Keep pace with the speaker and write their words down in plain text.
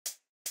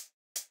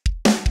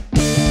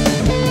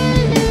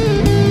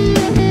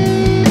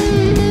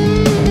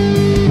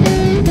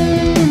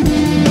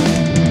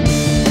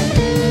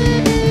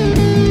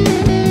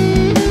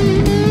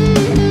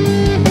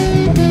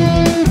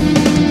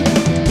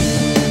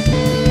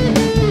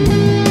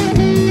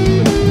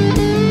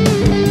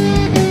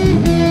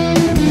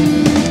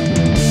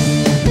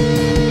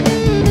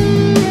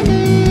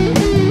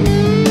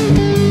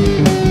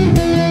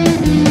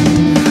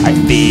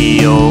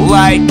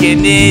like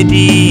an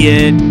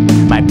idiot.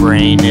 My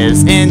brain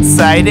is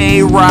inside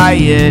a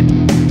riot.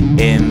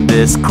 In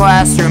this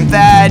classroom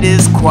that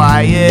is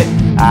quiet,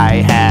 I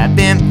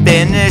haven't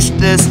finished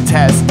this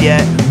test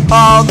yet.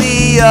 All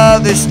the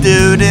other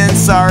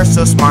students are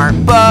so smart,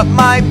 but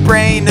my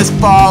brain is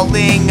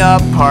falling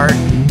apart.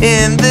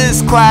 In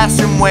this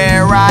classroom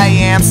where I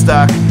am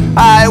stuck,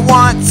 I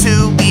want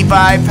to leave,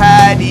 I've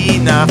had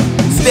enough.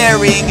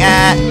 Staring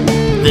at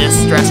this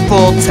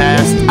stressful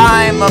test,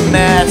 I'm a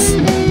mess,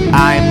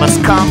 I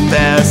must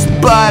confess,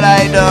 but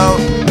I don't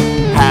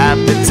have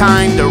the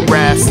time to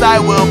rest. I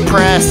will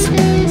press,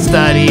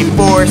 study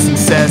for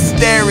success.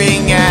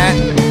 Staring at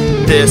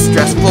this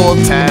stressful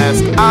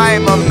test,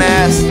 I'm a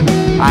mess,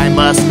 I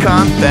must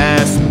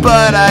confess,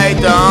 but I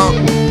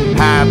don't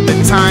have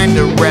the time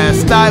to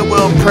rest. I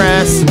will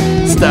press,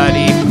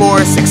 study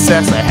for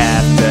success. I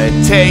have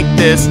to take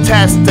this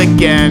test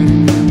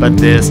again, but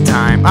this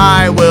time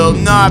I will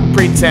not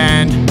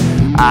pretend.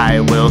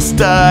 I will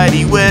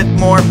study with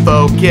more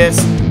focus.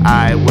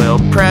 I will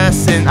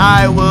press and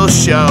I will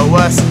show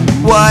us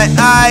what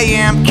I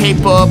am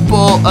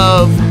capable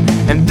of,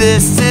 and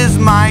this is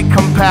my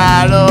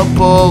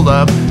compatible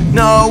of.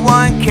 No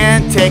one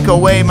can take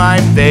away my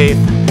faith.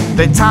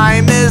 The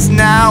time is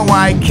now,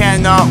 I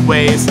cannot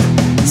waste.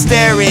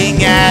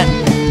 Staring at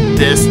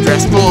this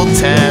stressful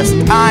test,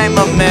 I'm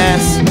a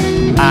mess,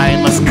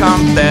 I must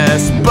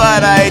confess,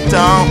 but I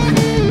don't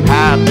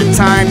have the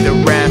time to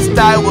rest.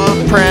 I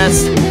will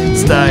press,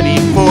 study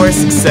for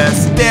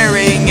success.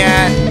 Staring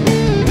at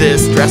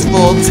this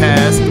stressful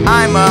test,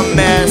 I'm a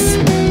mess,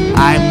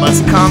 I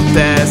must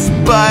confess,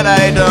 but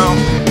I don't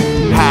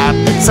have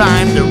the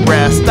time to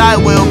rest. I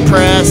will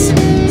press,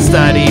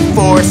 study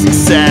for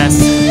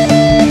success.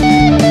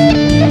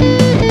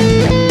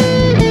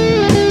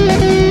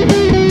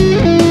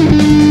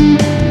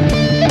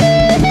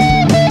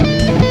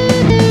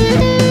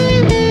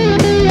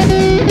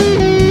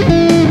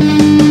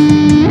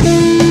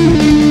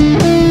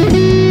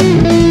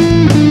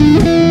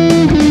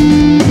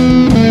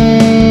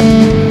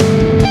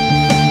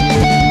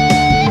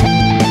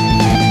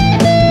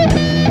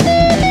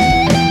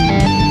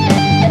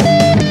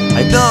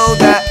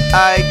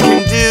 I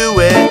can do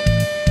it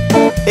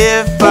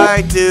if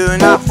I do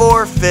not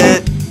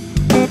forfeit.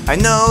 I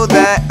know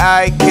that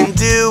I can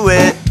do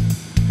it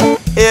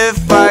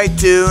if I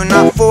do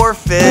not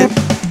forfeit.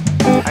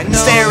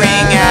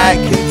 Staring at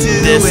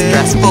this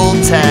stressful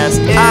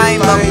test,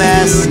 I'm a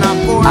mess,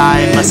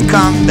 I must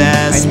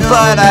confess,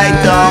 but I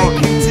don't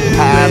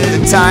have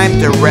the time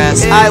to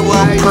rest. I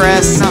will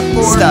press,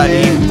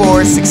 study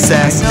for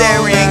success.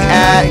 Staring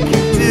at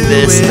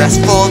this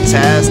stressful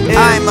test,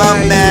 I'm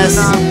a mess,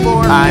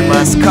 I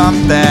must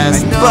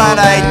confess, but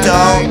I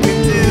don't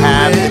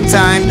have the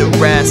time to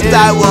rest.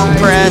 I will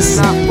press,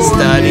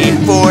 study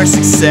for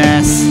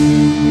success.